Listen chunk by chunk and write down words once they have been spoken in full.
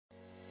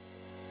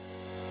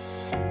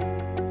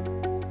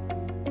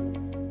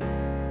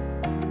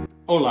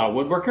Hola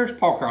woodworkers,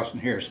 Paul Carlson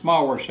here,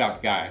 small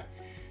workshop guy.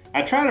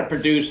 I try to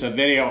produce a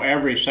video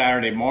every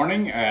Saturday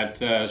morning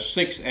at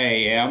 6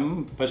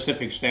 a.m.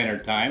 Pacific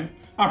Standard Time.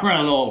 I'm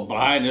running a little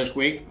behind this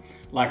week,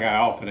 like I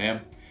often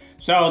am.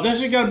 So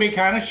this is going to be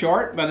kind of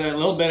short, but a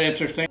little bit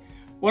interesting.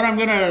 What I'm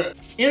going to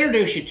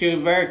introduce you to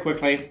very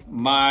quickly,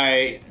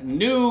 my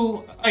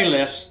new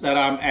playlist that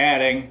I'm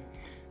adding,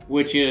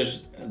 which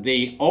is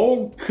the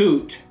Old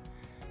Coot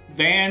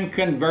Van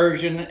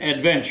Conversion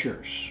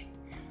Adventures.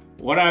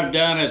 What I've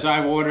done is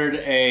I've ordered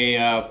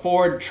a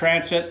Ford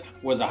Transit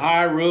with a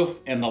high roof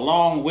and the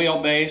long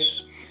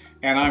wheelbase,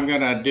 and I'm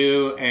gonna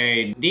do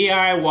a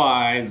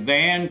DIY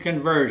van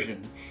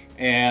conversion.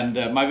 And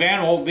my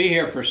van won't be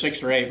here for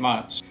 6 or 8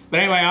 months. But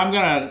anyway, I'm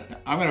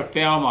gonna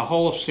film a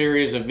whole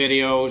series of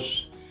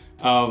videos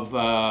of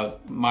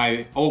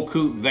my Old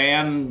Coot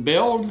van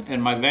build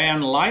and my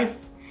van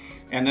life.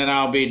 And then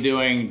I'll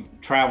be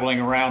traveling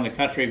around the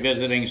country,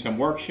 visiting some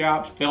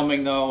workshops,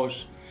 filming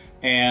those,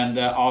 and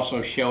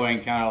also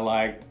showing kind of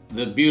like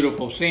the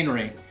beautiful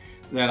scenery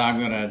that I'm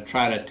gonna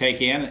try to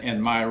take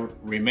in my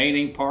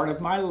remaining part of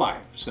my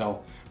life.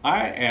 So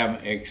I am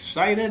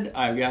excited.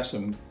 I've got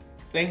some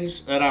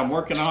things that I'm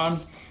working on.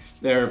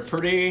 They're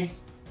pretty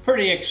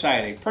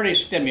exciting, pretty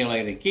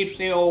stimulating. Keeps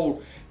the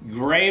old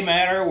gray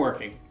matter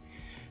working.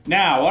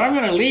 Now, what I'm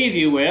gonna leave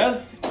you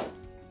with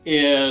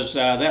is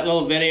that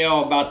little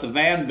video about the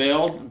van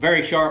build.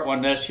 Very short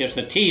one, that's just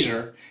a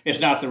teaser.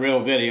 It's not the real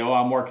video,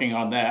 I'm working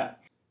on that.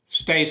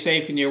 Stay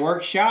safe in your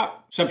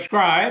workshop.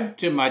 Subscribe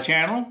to my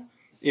channel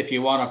if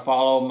you want to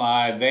follow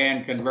my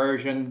van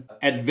conversion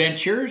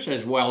adventures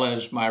as well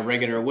as my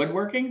regular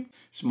woodworking.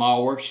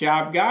 Small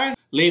workshop guy,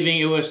 leaving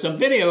you with some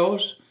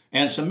videos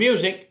and some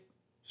music.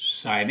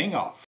 Signing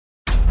off.